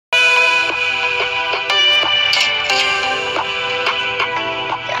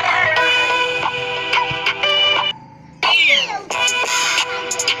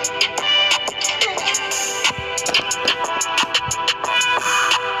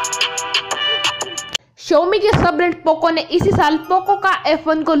Xiaomi के सब brand Poco ने इसी साल पोको का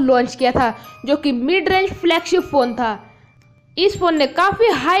F1 को लॉन्च किया था, जो कि मिड रेंज फ्लैगशिप फोन था। इस फोन ने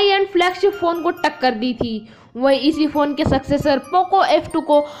काफी हाई एंड फ्लैगशिप फोन को टक्कर दी थी। वहीं इसी फोन के सक्सेसर पोको F2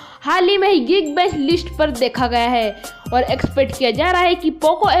 को हाल ही में ही गिग बेंच लिस्ट पर देखा गया है और एक्सपेक्ट किया जा रहा है कि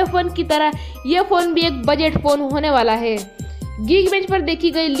पोको F1 की तरह यह फोन भी एक बजट फोन होने वाला है। गिग बेंच पर देखी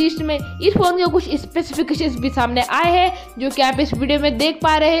गई लिस्ट में इस फोन के कुछ स्पेसिफिकेशंस भी सामने आए हैं, जो कि आप इस वीडियो में देख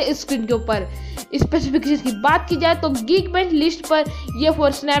पा रहे हैं स्क्रीन के ऊपर। स्पेसिफिकेशंस की बात की जाए तो गिग बेंच लिस्ट पर यह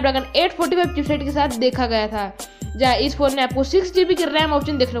फोन स्नैपड्रैगन 845 चिपसेट के साथ देखा गया था, जहां इस फोन में आपको 6GB की रैम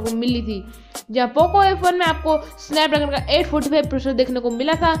ऑप्शन देखने को मिली थी। जहां पोको F1 में आपको स्नैपड्रैगन का 845 प्रोसेसर देखने को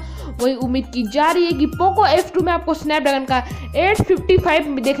मिला था, वही उम्मीद की जा रही है कि पोको F2 में आपको स्नैपड्रैगन का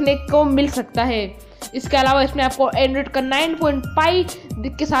 855 देखने को मिल सकता है। इसके अलावा इसमें आपको एंड्रॉइड का 9.5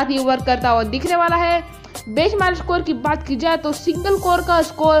 के साथ ही वर्क करता हुआ दिखने वाला है। बेंचमार्क स्कोर की बात की जाए तो सिंगल कोर का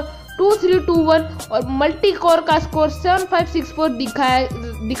स्कोर 2321 और मल्टी कोर का स्कोर 7564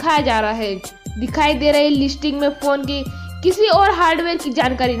 दिखाया जा रहा है। दिखाई दे रही लिस्टिंग में फोन की किसी और हार्डवेयर की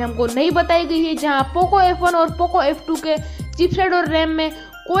जानकारी हमको नहीं बताई गई है, जहां पोको F1 और पोको F2 के चिपसेट और रैम में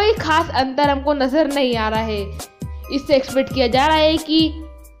कोई खास अंतर हमको नजर नहीं आ रहा है। इससे एक्सपेक्ट किया जा रहा है कि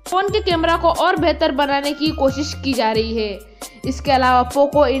फोन के कैमरा को और बेहतर बनाने की कोशिश की जा रही है। इसके अलावा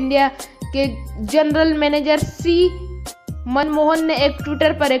पोको इंडिया के जनरल मैनेजर सी मनमोहन ने एक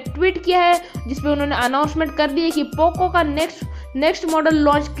ट्विटर पर एक ट्वीट किया है, जिसमें उन्होंने अनाउंसमेंट कर दी है कि पोको का नेक्स्ट मॉडल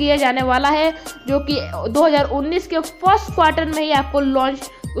लॉन्च किया जाने वाला है, जो कि 2019 के फर्स्ट क्वार्टर में ही आपको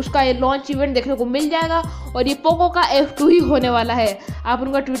उसका लॉन्च इवेंट देखने को मिल जाएगा और ये पोको का F2 ही होने वाला है। आप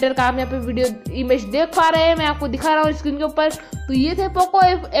उनका ट्विटर का आप यहाँ पे वीडियो इमेज देख पा रहे हैं, मैं आपको दिखा रहा हूँ स्क्रीन के ऊपर। तो ये थे पोको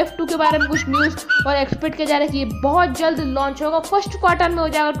F2 के बारे में कुछ न्यूज़ और एक्सपेक्ट किया जा रहा है कि ये बहुत जल्द लॉन्च होगा, फर्स्ट क्वार्टर में हो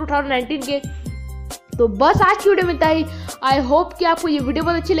जाएगा 2019 के। तो बस आज की वीडियो में इतना ही। आई होप कि आपको ये वीडियो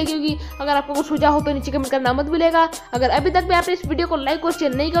बहुत अच्छी लगी होगी। अगर आपको कुछ सुझाव हो तो नीचे कमेंट करना मत भूलिएगा। अगर अभी तक भी आपने इस वीडियो को लाइक और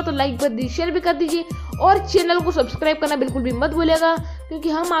शेयर नहीं किया तो लाइक कर दीजिए, शेयर भी कर दीजिए और चैनल को सब्सक्राइब करना बिल्कुल भी मत भूलिएगा, क्योंकि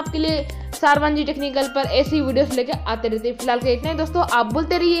हम आपके लिए सारवांजी टेक्निकल पर ऐसी वीडियोस लेके आते रहते हैं। फिलहाल के इतना ही दोस्तों, आप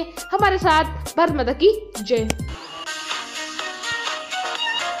बोलते रहिए हमारे साथ। भारत माता की जय।